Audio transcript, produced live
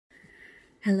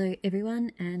Hello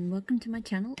everyone and welcome to my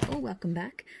channel, or welcome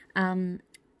back. I'm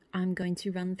going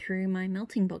to run through my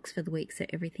melting box for the week, so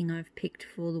everything I've picked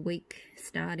for the week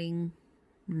starting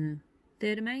 3rd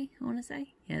of May, I want to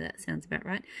say. Yeah, that sounds about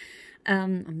right.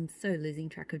 I'm so losing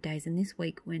track of days, and this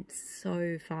week went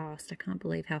so fast. I can't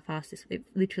believe how fast it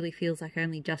literally feels like I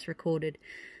only just recorded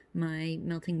my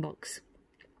melting box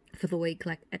for the week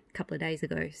like a couple of days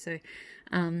ago. So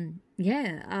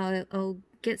yeah, I'll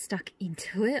get stuck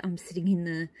into it. I'm sitting in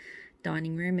the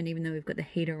dining room, and even though we've got the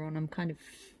heater on, I'm kind of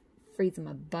freezing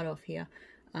my butt off here.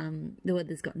 The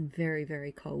weather's gotten very,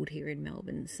 very cold here in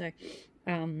Melbourne. So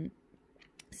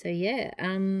yeah,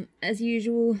 as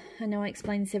usual, I know I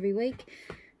explain this every week.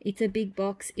 It's a big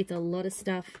box. It's a lot of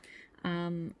stuff.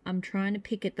 I'm trying to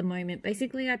pick at the moment.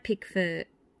 Basically, I pick for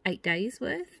 8 days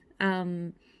worth.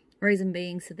 Reason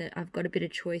being so that I've got a bit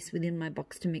of choice within my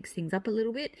box to mix things up a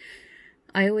little bit.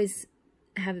 I always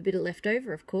have a bit of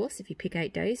leftover, of course, if you pick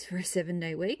 8 days for a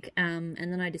 7-day week. And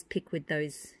then I just pick with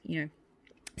those, you know,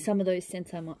 some of those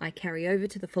scents I carry over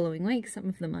to the following week. Some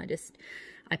of them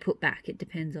I put back. It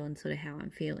depends on sort of how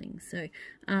I'm feeling. So,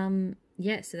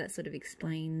 yeah, so that sort of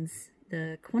explains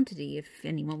the quantity, if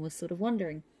anyone was sort of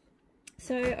wondering.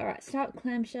 So, alright, start with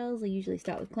clamshells. I usually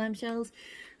start with clamshells.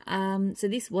 So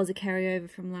this was a carryover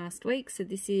from last week. So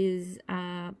this is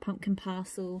Pumpkin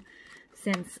Parcel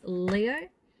Scents Leo.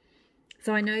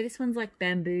 So I know this one's like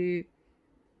bamboo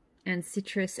and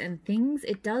citrus and things.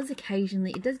 It does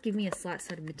give me a slight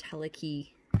sort of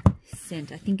metallic-y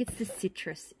scent. I think it's the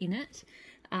citrus in it.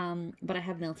 But I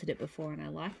have melted it before and I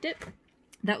liked it.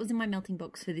 That was in my melting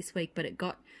box for this week, but it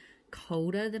got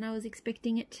colder than I was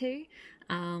expecting it to.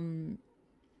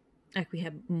 Like we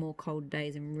had more cold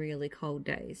days and really cold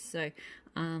days. So,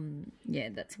 yeah,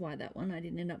 that's why that one I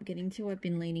didn't end up getting to. I've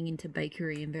been leaning into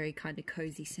bakery and very kind of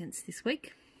cozy scents this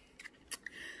week.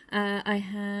 I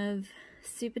have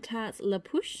Super Tarts La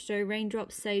Push, so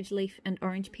raindrops, sage leaf and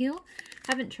orange peel.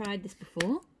 Haven't tried this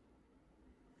before.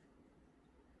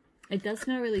 It does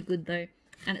smell really good though.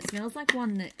 And it smells like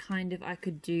one that kind of I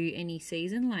could do any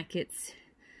season. Like it's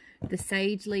the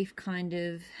sage leaf kind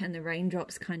of and the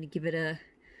raindrops kind of give it a,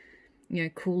 you know,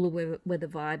 cooler weather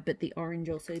vibe, but the orange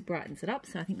also brightens it up.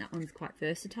 So I think that one's quite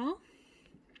versatile.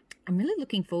 I'm really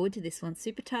looking forward to this one.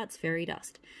 Super Tarts Fairy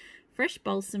Dust. Fresh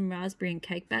balsam, raspberry and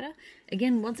cake batter.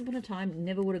 Again, once upon a time,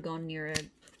 never would have gone near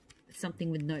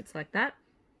something with notes like that.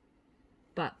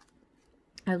 But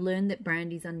I learned that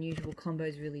Brandy's unusual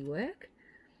combos really work.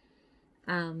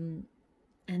 And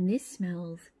this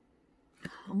smells...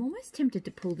 I'm almost tempted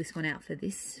to pull this one out for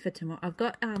tomorrow. I've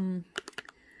got...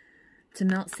 to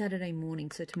melt Saturday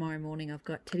morning, so tomorrow morning I've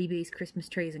got Teddy Bees, Christmas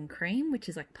Trees and Cream, which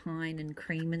is like pine and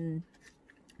cream and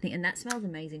thing, and that smells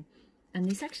amazing. And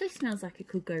this actually smells like it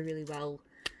could go really well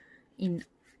in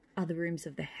other rooms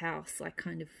of the house, like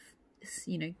kind of,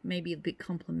 you know, maybe a bit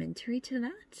complementary to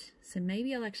that. So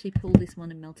maybe I'll actually pull this one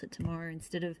and melt it tomorrow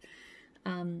instead of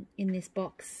in this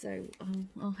box. So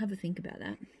I'll have a think about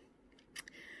that.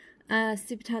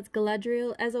 Super Tarts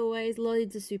Galadriel, as always,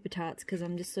 loads of Super Tarts because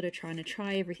I'm just sort of trying to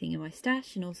try everything in my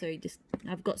stash, and also just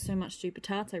I've got so much Super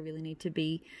Tarts I really need to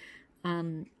be,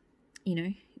 you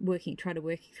know, try to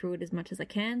work through it as much as I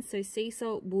can. So sea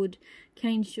salt, wood,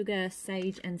 cane sugar,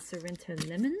 sage, and Sorrento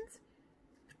lemons.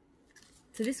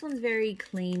 So this one's very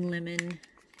clean lemon.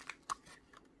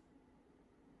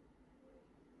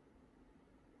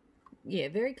 Yeah,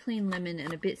 very clean lemon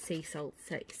and a bit sea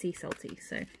salty.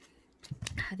 So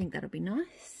I think that'll be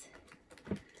nice.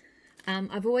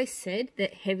 I've always said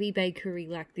that heavy bakery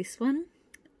like this one,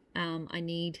 I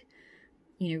need,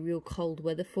 you know, real cold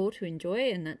weather to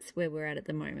enjoy, and that's where we're at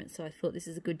the moment. So I thought this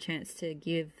is a good chance to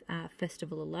give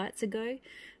Festival of Lights a go.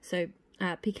 So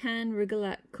pecan,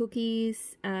 rugelach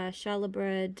cookies, challah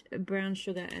bread, brown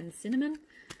sugar and cinnamon.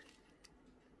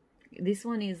 This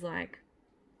one is like,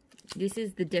 this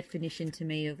is the definition to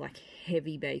me of like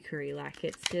heavy bakery. Like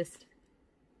it's just...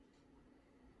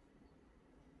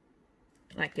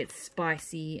 like it's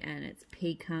spicy and it's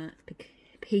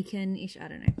pecan-ish, I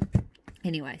don't know.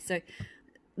 Anyway, so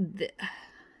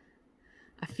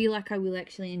I feel like I will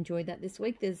actually enjoy that this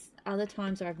week. There's other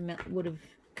times where would have,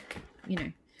 you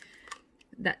know,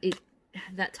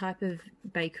 that type of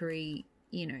bakery,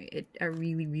 you know, I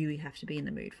really, really have to be in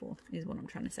the mood for, is what I'm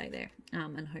trying to say there.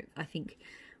 And I think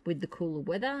with the cooler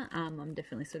weather, I'm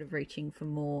definitely sort of reaching for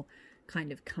more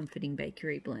kind of comforting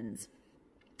bakery blends.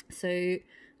 So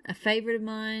a favourite of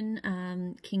mine,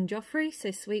 King Joffrey,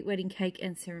 so sweet wedding cake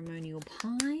and ceremonial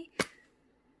pie.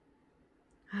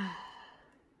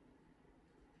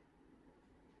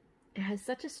 It has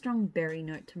such a strong berry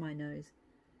note to my nose.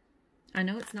 I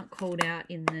know it's not called out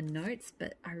in the notes,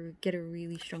 but I get a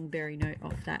really strong berry note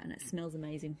off that, and it smells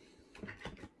amazing.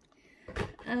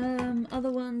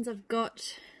 Other ones I've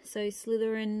got, so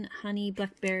Slytherin honeydew,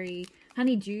 blackberry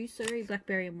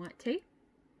and white tea.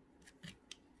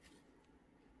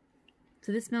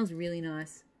 So this smells really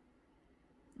nice,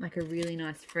 like a really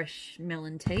nice fresh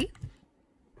melon tea.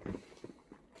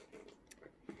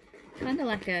 Kind of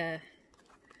like a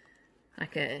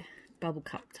bubble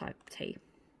cup type tea.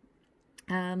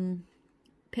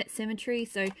 Pet Cemetery.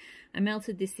 So I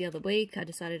melted this the other week. I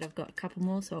decided I've got a couple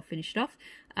more, so I'll finish it off.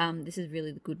 This is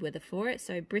really the good weather for it.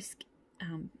 So brisk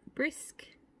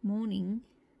morning.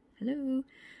 Hello.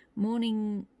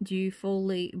 Morning dew,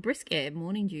 brisk air,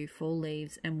 morning dew, fall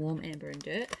leaves, and warm amber and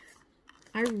dirt.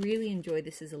 I really enjoy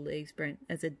this as a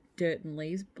dirt and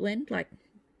leaves blend. Like,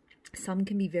 some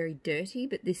can be very dirty,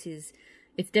 but it's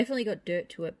definitely got dirt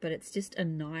to it, but it's just a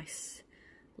nice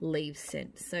leaf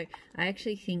scent. So I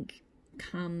actually think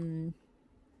when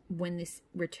this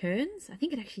returns, I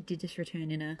think it actually did just return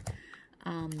in a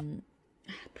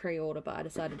pre-order, but I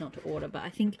decided not to order. But I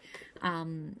think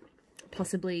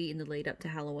possibly in the lead up to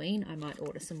Halloween, I might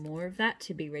order some more of that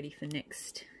to be ready for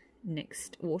next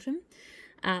autumn.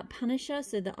 Punisher,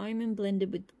 so the Omen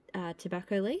blended with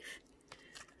tobacco leaf.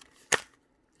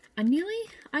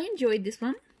 I enjoyed this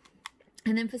one,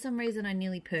 and then for some reason I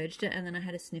nearly purged it, and then I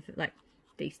had a sniff of, like,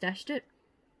 destashed it,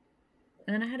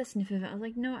 and then I had a sniff of it. I was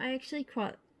like, no, I actually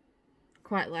quite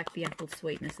like the apple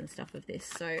sweetness and stuff of this,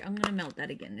 so I'm going to melt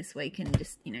that again this week and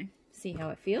just, you know, see how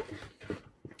I feel.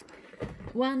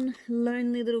 One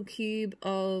lonely little cube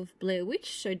of Blair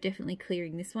Witch, so definitely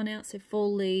clearing this one out. So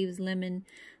fall leaves, lemon,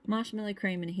 marshmallow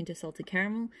cream, and a hint of salted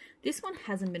caramel. This one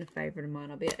hasn't been a favourite of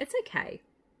mine, it's okay.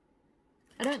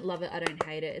 I don't love it, I don't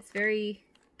hate it. It's very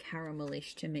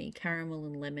caramelish to me, caramel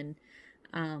and lemon.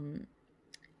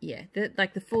 Yeah,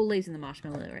 like the fall leaves and the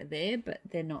marshmallow are there, but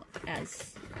they're not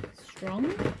as strong.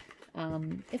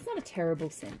 It's not a terrible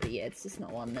scent, but yeah, it's just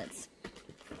not one that's,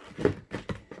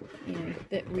 you know,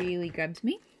 that really grabs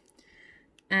me.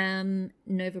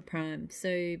 Nova Prime,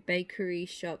 so bakery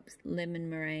shops, lemon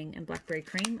meringue and blackberry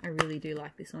cream. I really do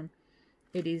like this one.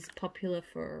 It is popular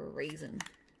for a reason.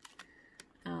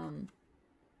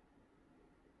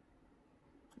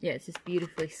 Yeah, it's just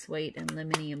beautifully sweet and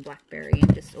lemony and blackberry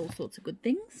and just all sorts of good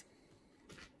things.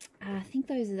 I think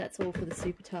that's all for the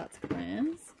Super Tarts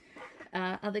clams.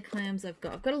 Other clams I've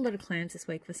got a lot of clams this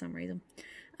week for some reason.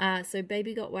 So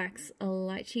Baby Got Wax,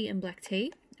 lychee and black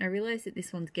tea. I realised that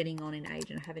this one's getting on in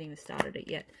age and I haven't even started it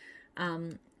yet. I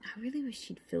really wish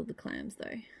she'd filled the clams though.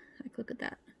 Like, look at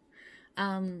that.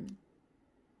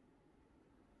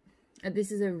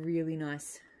 This is a really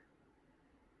nice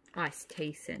iced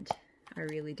tea scent. I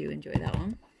really do enjoy that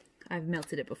one. I've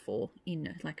melted it before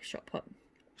in like a shot pot.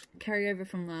 Carryover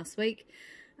from last week.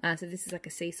 So this is like a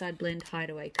seaside blend,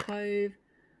 Hideaway Cove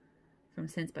from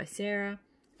Scents by Sarah.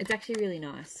 It's actually really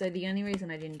nice. So the only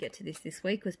reason I didn't get to this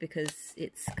week was because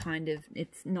it's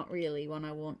not really one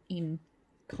I want in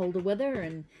colder weather,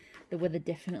 and the weather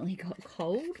definitely got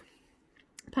cold.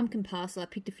 Pumpkin Parcel, I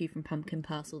picked a few from Pumpkin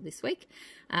Parcel this week.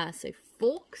 So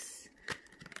Forks.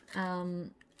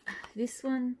 This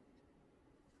one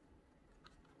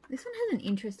has an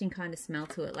interesting kind of smell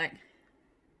to it. Like,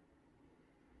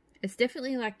 it's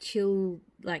definitely like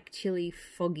chilly,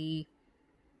 foggy,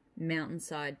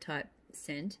 mountainside type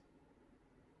scent.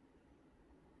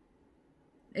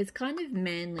 It's kind of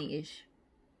manly-ish.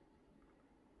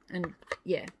 And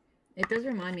yeah, it does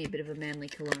remind me a bit of a manly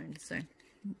cologne, so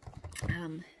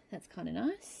that's kind of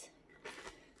nice.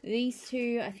 These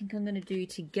two I think I'm going to do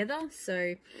together.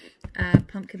 So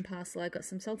Pumpkin Parcel, I got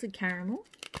some salted caramel,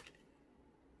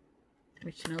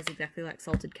 which smells exactly like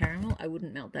salted caramel. I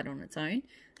wouldn't melt that on its own,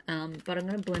 but I'm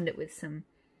going to blend it with some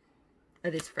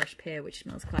of this fresh pear, which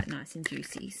smells quite nice and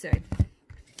juicy. So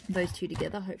those two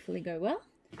together hopefully go well.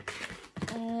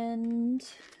 And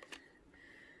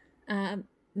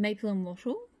Maple and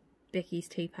Wattle, Becky's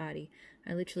Tea Party.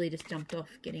 I literally just jumped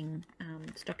off getting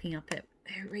stocking up at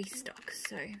restock,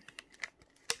 so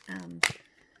I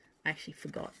actually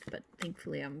forgot, but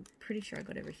thankfully I'm pretty sure I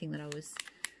got everything that I was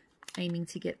aiming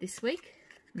to get this week,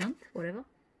 whatever.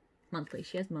 Monthly,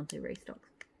 she has monthly restocks.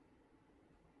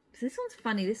 So this one's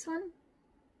funny. This one,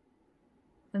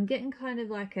 I'm getting kind of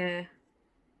like a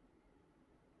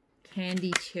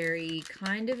candy cherry,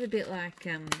 kind of a bit like,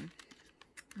 I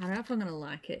don't know if I'm going to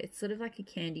like it. It's sort of like a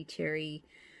candy cherry.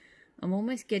 I'm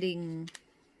almost getting,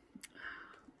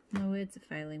 my words are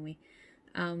failing me,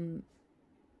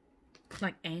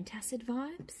 like antacid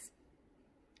vibes.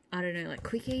 I don't know, like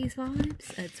Quickies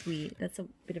vibes. That's weird. That's a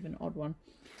bit of an odd one.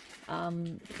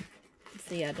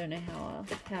 So yeah, I don't know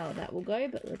how that will go,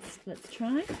 but let's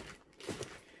try.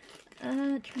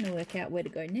 Trying to work out where to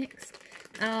go next.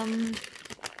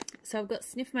 So I've got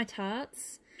Sniff My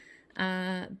Tarts,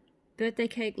 birthday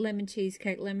cake, lemon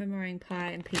cheesecake, lemon meringue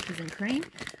pie, and peaches and cream.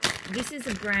 This is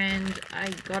a brand I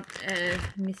got a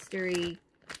mystery.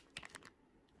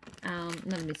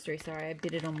 Not a mystery, sorry. I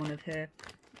bid it on one of her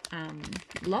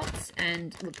lots,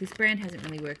 and look, this brand hasn't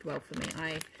really worked well for me.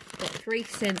 I got 3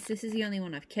 cents. This is the only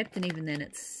one I've kept, and even then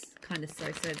it's kind of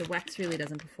so-so. The wax really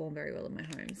doesn't perform very well in my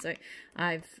home, so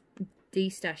I've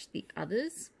destashed the other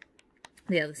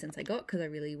scents I got, because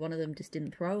one of them just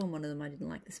didn't throw, and one of them I didn't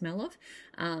like the smell of.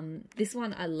 This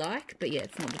one I like, but yeah,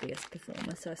 it's not the biggest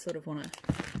performer, so I sort of want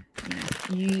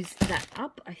to, use that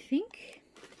up, I think.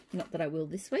 Not that I will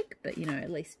this week, but,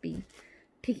 at least be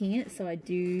picking it so I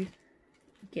do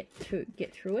get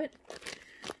through it.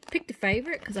 Picked a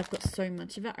favourite because I've got so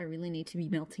much of it. I really need to be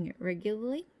melting it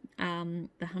regularly.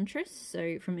 The Huntress,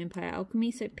 so from Empire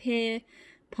Alchemy. So pear,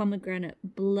 pomegranate,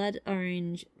 blood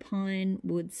orange, pine,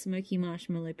 wood, smoky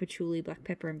marshmallow, patchouli, black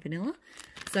pepper, and vanilla.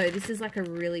 So this is like a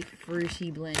really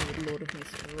fruity blend with Lord of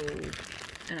Misrule,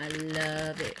 and I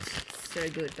love it. It's so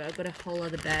good. But I've got a whole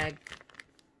other bag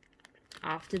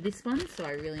after this one, so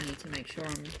I really need to make sure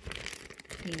I'm,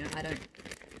 I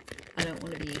don't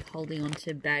want to be holding on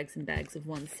to bags and bags of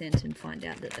one scent and find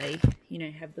out that they,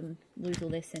 have them lose all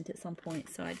their scent at some point.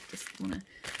 So I just want to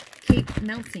keep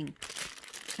melting.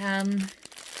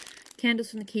 Candles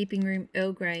from the Keeping Room,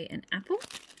 Earl Grey and Apple.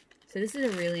 So this is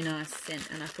a really nice scent,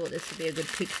 and I thought this would be a good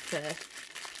pick for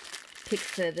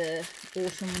the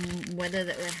autumn weather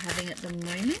that we're having at the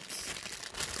moment.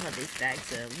 God, these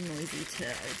bags are noisy to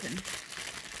open.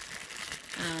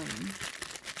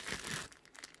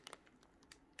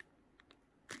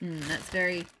 That's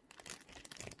very,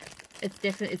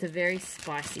 it's a very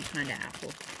spicy kind of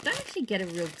apple. I don't actually get a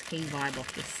real tea vibe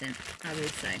off this scent, I will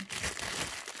say.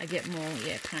 I get more,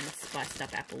 kind of spiced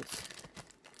up apples.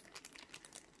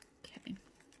 Okay.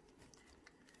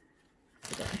 I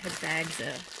forgot her bags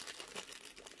are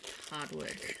hard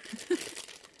work.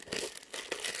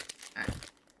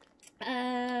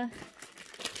 Alright.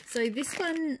 So this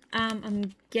one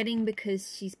I'm getting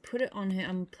because she's put it on her.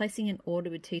 I'm placing an order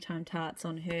with Tea Time Tarts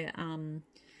on her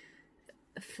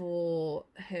for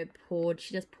her poured.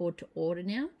 She does poured to order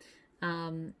now,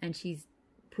 and she's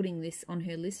putting this on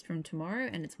her list from tomorrow,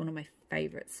 and it's one of my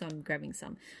favorites, so I'm grabbing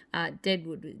some.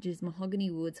 Deadwood, which is mahogany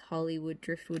woods, hollywood,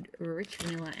 driftwood, rich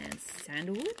vanilla, and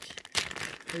sandalwood.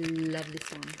 I love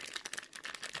this one.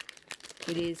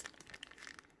 It is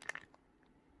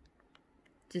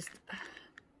just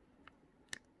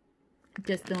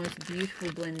the most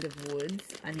beautiful blend of woods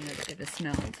I think I've ever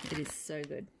smelled. It is so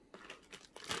good.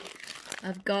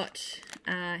 I've got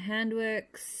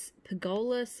Handworks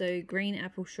Pergola, so green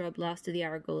apple shrub, last of the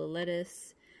Aragola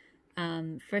lettuce,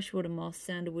 freshwater moss,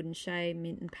 sandalwood and shea,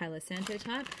 mint and Palo Santo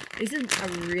type. This is a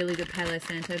really good Palo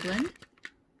Santo blend.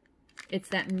 It's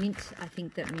that mint, I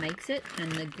think, that makes it,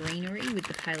 and the greenery with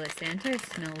the Palo Santo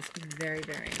smells very,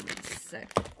 very nice. So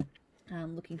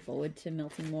I'm looking forward to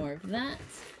melting more of that.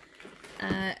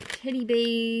 Teddy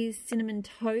Bees Cinnamon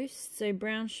Toast, so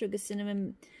brown sugar,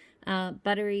 cinnamon,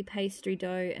 buttery pastry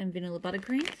dough, and vanilla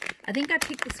buttercream. I think I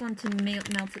picked this one to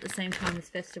melt at the same time as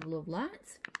Festival of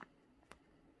Lights.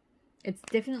 It's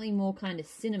definitely more kind of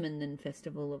cinnamon than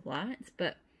Festival of Lights,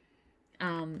 but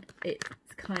it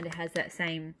kind of has that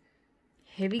same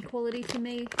heavy quality to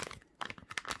me.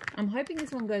 I'm hoping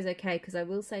this one goes okay, because I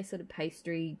will say sort of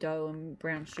pastry dough and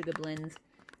brown sugar blends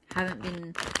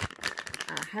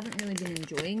haven't really been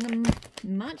enjoying them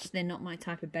much. They're not my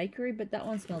type of bakery, but that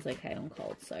one smells okay on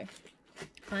cold, so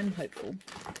I'm hopeful.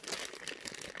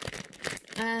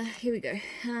 Here we go.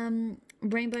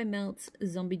 Rainbow Melts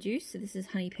Zombie Juice. So this is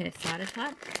honey pear cider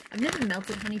type. I've never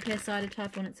melted honey pear cider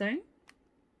type on its own.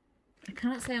 I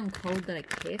can't say on cold that I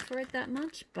care for it that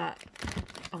much, but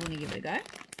I want to give it a go.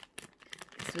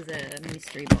 This was a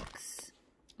mystery box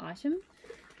item.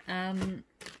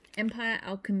 Empire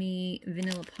Alchemy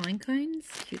Vanilla Pine Cones.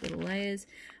 Cute little layers.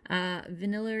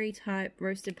 Vanilla-y type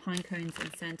roasted pine cones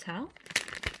and Santal.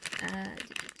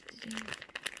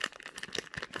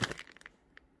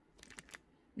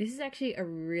 This is actually a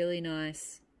really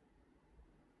nice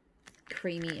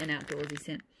creamy and outdoorsy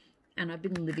scent. And I've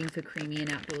been living for creamy and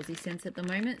outdoorsy scents at the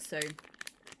moment. So,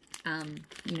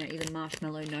 you know, either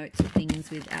marshmallow notes or things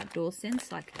with outdoor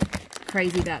scents, like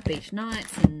Crazy About Beach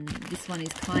Nights. And this one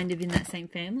is kind of in that same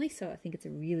family. So I think it's a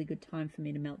really good time for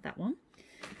me to melt that one.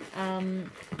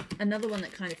 Another one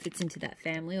that kind of fits into that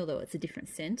family, although it's a different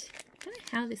scent. I don't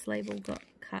know how this label got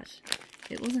cut.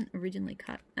 It wasn't originally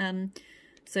cut.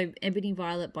 So Ebony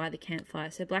Violet by the Campfire.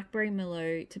 So blackberry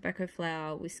merlot, tobacco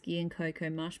flower, whiskey and cocoa,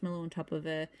 marshmallow on top of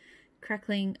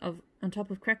crackling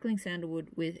sandalwood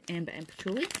with amber and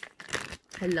patchouli.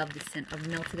 I love this scent. I've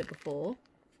melted it before.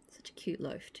 Such a cute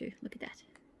loaf too. Look at that.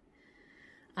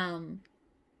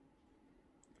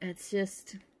 It's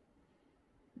just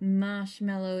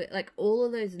marshmallow, like all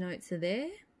of those notes are there.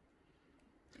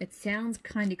 It sounds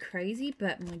kind of crazy,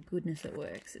 but my goodness, it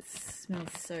works. It smells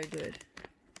so good.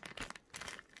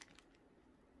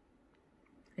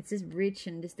 It's just rich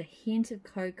and just a hint of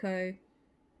cocoa.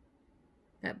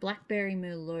 That blackberry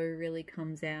merlot really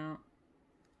comes out.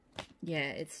 Yeah,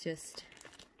 it's just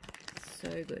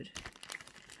so good.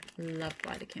 Loved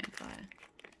by the Campfire.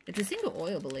 It's a single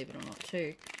oil, believe it or not,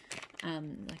 too.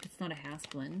 Like, it's not a house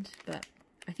blend, but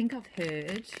I think I've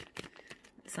heard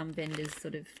some vendors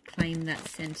sort of claim that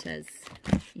scent as,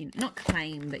 you know, not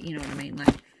claim, but you know what I mean,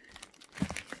 like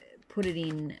put it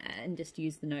in and just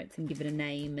use the notes and give it a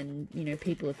name, and you know,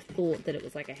 people have thought that it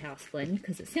was like a house blend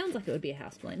because it sounds like it would be a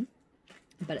house blend,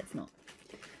 but it's not.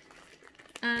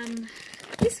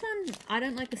 This one, I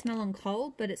don't like the smell on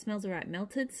cold, but it smells alright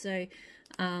melted, so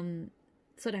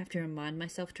sort of have to remind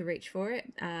myself to reach for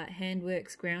it.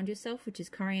 Handworks Ground Yourself, which is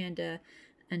coriander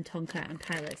and tonka and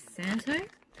Palo Santo.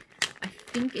 I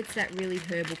think it's that really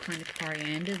herbal kind of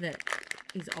coriander that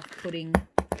is off-putting.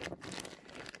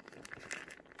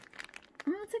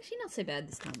 Oh, it's actually not so bad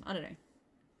this time. I don't know.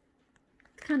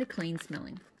 It's kind of clean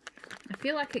smelling. I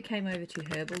feel like it came over too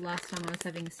herbal last time I was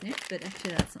having a sniff, but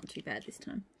actually that's not too bad this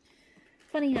time.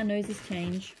 Funny how noses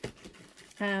change.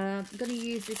 I'm going to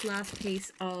use this last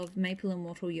piece of Maple and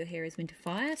Wattle Your Hair is Winter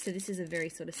Fire. So this is a very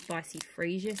sort of spicy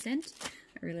freesia scent.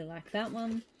 I really like that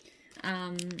one.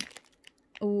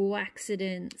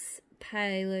 Waxidents,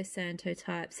 Palo Santo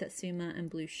type, Satsuma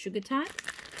and Blue Sugar type.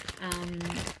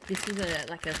 This is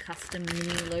like a custom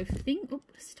mini loaf thing.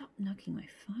 Oop, stop knocking my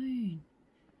phone.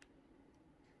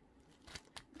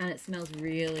 And it smells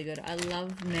really good. I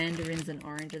love mandarins and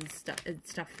orange and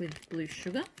stuff with blue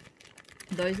sugar.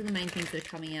 Those are the main things that are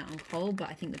coming out on cold, but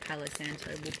I think the Palo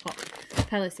Santo will pop.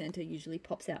 Palo Santo usually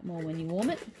pops out more when you warm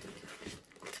it.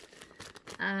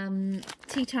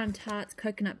 Tea Time Tarts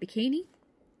Coconut Bikini.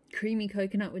 Creamy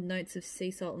coconut with notes of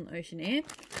sea salt and ocean air.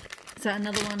 So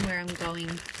another one where I'm going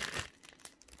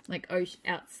like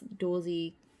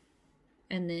outdoorsy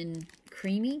and then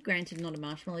creamy. Granted, not a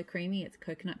marshmallow creamy, it's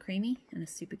coconut creamy and a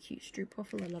super cute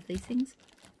stroopwafel. I love these things.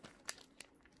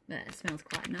 But it smells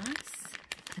quite nice.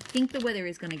 I think the weather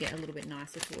is going to get a little bit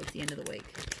nicer towards the end of the week.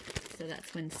 So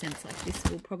that's when scents like this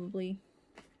will probably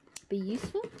be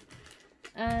useful.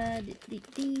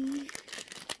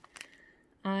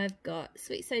 I've got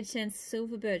Sweet Sage Scents,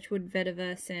 Silver Birchwood,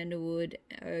 Vetiver, Sandalwood,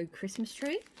 Christmas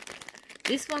Tree.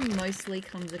 This one mostly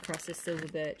comes across as Silver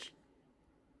Birch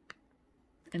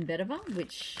and Vetiver,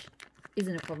 which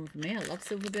isn't a problem for me. I love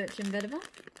Silver Birch and Vetiver.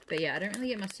 But yeah, I don't really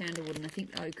get much Sandalwood, and I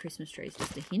think Christmas Tree is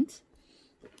just a hint.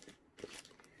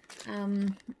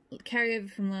 Carryover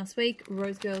from last week,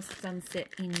 Rose Girls Sunset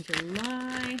in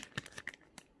July.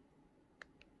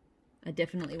 I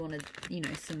definitely wanted, you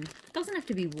know, some, doesn't have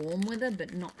to be warm weather,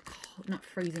 but not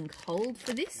freezing cold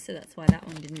for this, so that's why that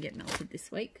one didn't get melted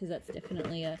this week, because that's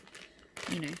definitely a,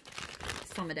 you know,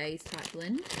 summer days type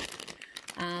blend.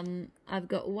 I've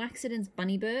got Waxidents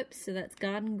Bunny Burps, so that's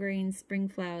Garden Green, Spring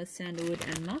Flowers, Sandalwood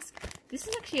and Musk. This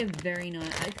is actually a very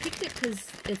nice, I picked it because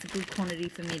it's a good quantity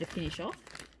for me to finish off.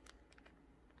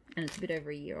 And it's a bit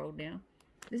over a year old now.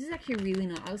 This is actually really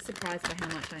nice. I was surprised by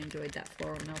how much I enjoyed that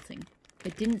floral melting.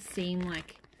 It didn't seem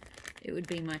like it would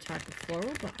be my type of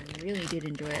floral, but I really did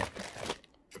enjoy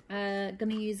it.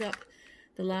 Gonna use up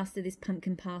the last of this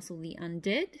pumpkin parcel, the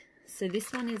Undead. So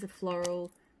this one is a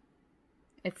floral.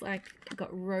 It's like got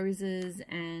roses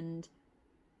and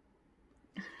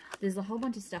there's a whole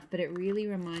bunch of stuff, but it really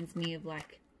reminds me of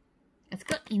like, it's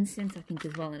got incense, I think,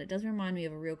 as well, and it does remind me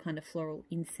of a real kind of floral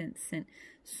incense scent.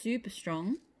 Super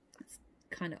strong. It's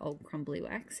kind of old crumbly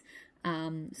wax.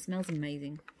 Smells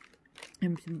amazing.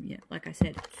 And yeah, like I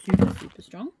said, super, super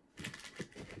strong.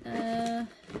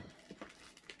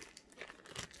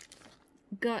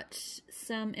 Got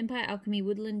some Empire Alchemy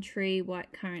Woodland Tree,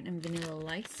 White Currant and Vanilla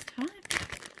Lace type.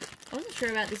 I wasn't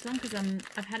sure about this one because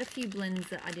I've had a few blends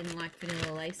that I didn't like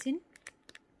vanilla lace in.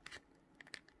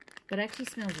 But it actually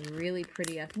smells really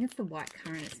pretty. I think it's the White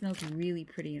Currant. It smells really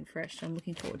pretty and fresh, so I'm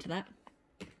looking forward to that.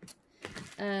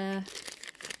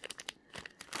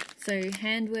 So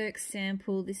Handworks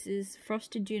sample. This is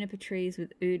Frosted Juniper Trees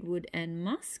with Oud Wood and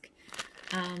Musk.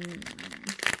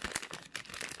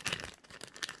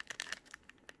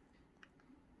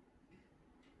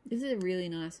 This is a really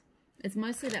nice. It's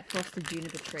mostly that frosted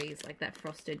juniper trees, like that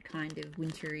frosted kind of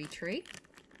wintry tree.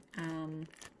 So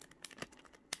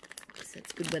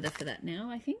it's good weather for that now,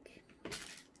 I think.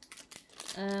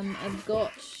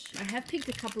 I have picked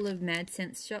a couple of Mad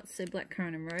Scents shots, so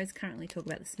blackcurrant and rose. Can't really talk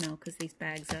about the smell because these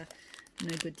bags are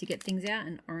no good to get things out,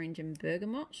 and orange and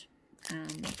bergamot.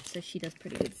 So she does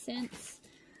pretty good scents.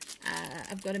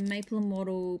 I've got a Maple and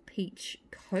Wattle Peach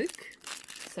Coke,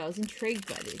 so I was intrigued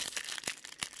by this.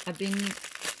 I've been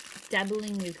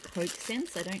dabbling with Coke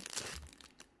scents. I don't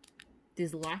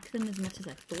dislike them as much as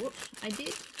I thought I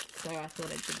did, so I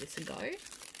thought I'd give this a go.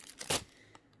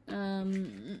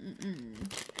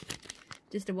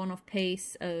 Just a one-off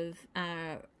piece of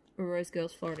Rose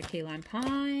Girls Florida Key Lime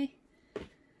Pie,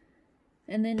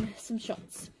 and then some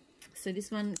shots. So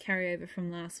this one, carryover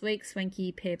from last week,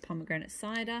 Swanky Pear Pomegranate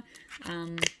Cider.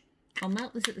 I'll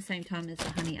melt this at the same time as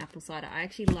the honey apple cider. I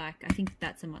think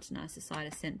that's a much nicer cider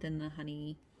scent than the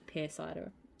honey pear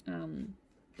cider.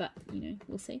 But, you know,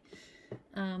 we'll see.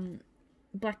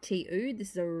 Black tea oud.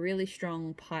 This is a really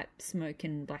strong pipe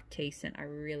smoking black tea scent. I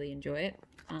really enjoy it,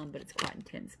 but it's quite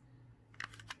intense.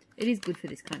 It is good for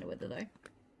this kind of weather, though.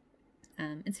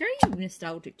 It's very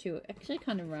nostalgic, too. It actually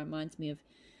kind of reminds me of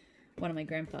one of my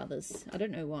grandfathers. I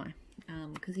don't know why,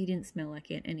 because he didn't smell like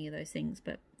any of those things,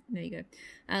 but there you go.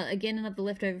 Again, another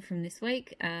leftover from this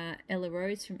week. Ella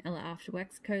Rose from Ella After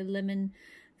Wax Co. Lemon,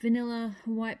 vanilla,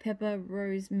 white pepper,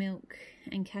 rose milk,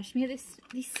 and cashmere. This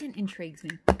scent intrigues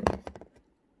me.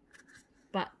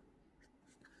 But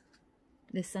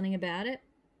there's something about it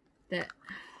that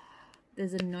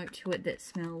there's a note to it that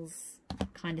smells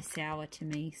kind of sour to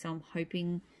me. So I'm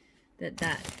hoping that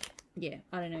yeah,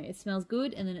 I don't know. It smells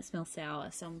good and then it smells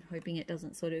sour. So I'm hoping it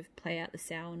doesn't sort of play out the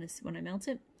sourness when I melt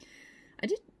it. I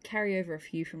did carry over a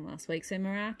few from last week. So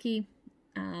Meraki,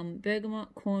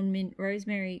 bergamot, corn mint,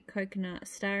 rosemary, coconut,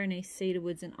 star anise,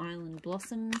 cedarwoods, and island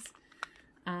blossoms.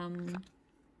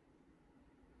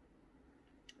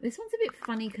 This one's a bit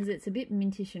funny because it's a bit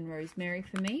mintish and rosemary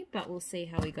for me, but we'll see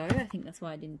how we go. I think that's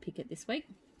why I didn't pick it this week.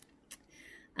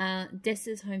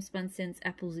 Dessa's Homespun Scents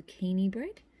Apple Zucchini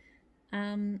Bread.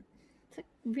 It's a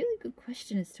really good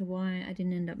question as to why I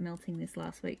didn't end up melting this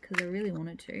last week, because I really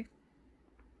wanted to.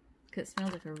 Because it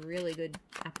smells like a really good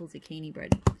apple zucchini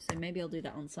bread. So maybe I'll do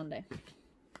that on Sunday.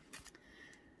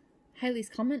 Haley's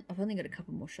Comment. I've only got a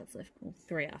couple more shots left. Well,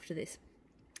 3 after this.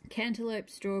 Cantaloupe,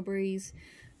 strawberries,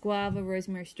 guava,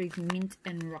 rosemary streaks, mint,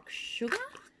 and rock sugar.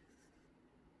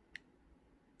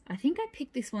 I think I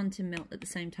picked this one to melt at the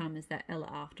same time as that Ella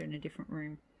After in a different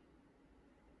room.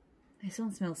 This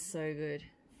one smells so good.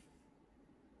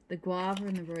 The guava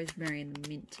and the rosemary and the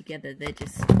mint together, they're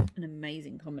just an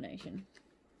amazing combination.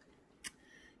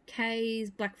 Kay's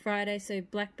Black Friday, so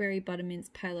blackberry, buttermints,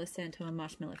 Palo Santo, and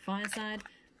marshmallow fireside.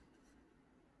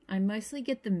 I mostly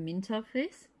get the mint off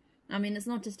this. I mean, it's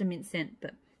not just a mint scent,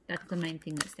 but that's the main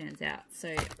thing that stands out.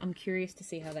 So I'm curious to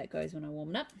see how that goes when I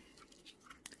warm it up.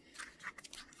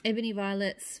 Ebony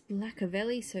Violets,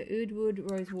 Blackavelli, so oud wood,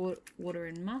 rose water,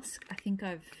 and musk. I think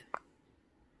I've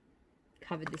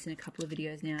covered this in a couple of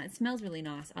videos now. It smells really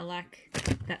nice. I like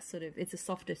that sort of, it's a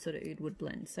softer sort of oud wood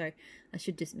blend, so I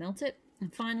should just melt it.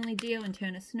 And finally, Dio and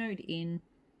Turner Snowed In.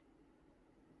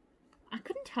 I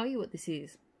couldn't tell you what this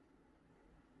is,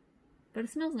 but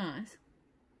it smells nice.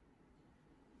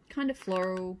 Kind of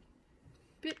floral,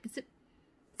 but it's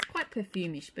quite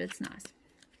perfumish, but it's nice.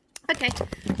 Okay,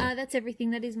 that's everything.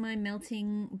 That is my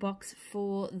melting box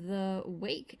for the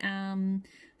week.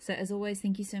 So as always,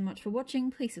 thank you so much for watching.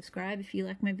 Please subscribe if you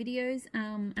like my videos,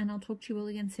 and I'll talk to you all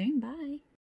again soon. Bye.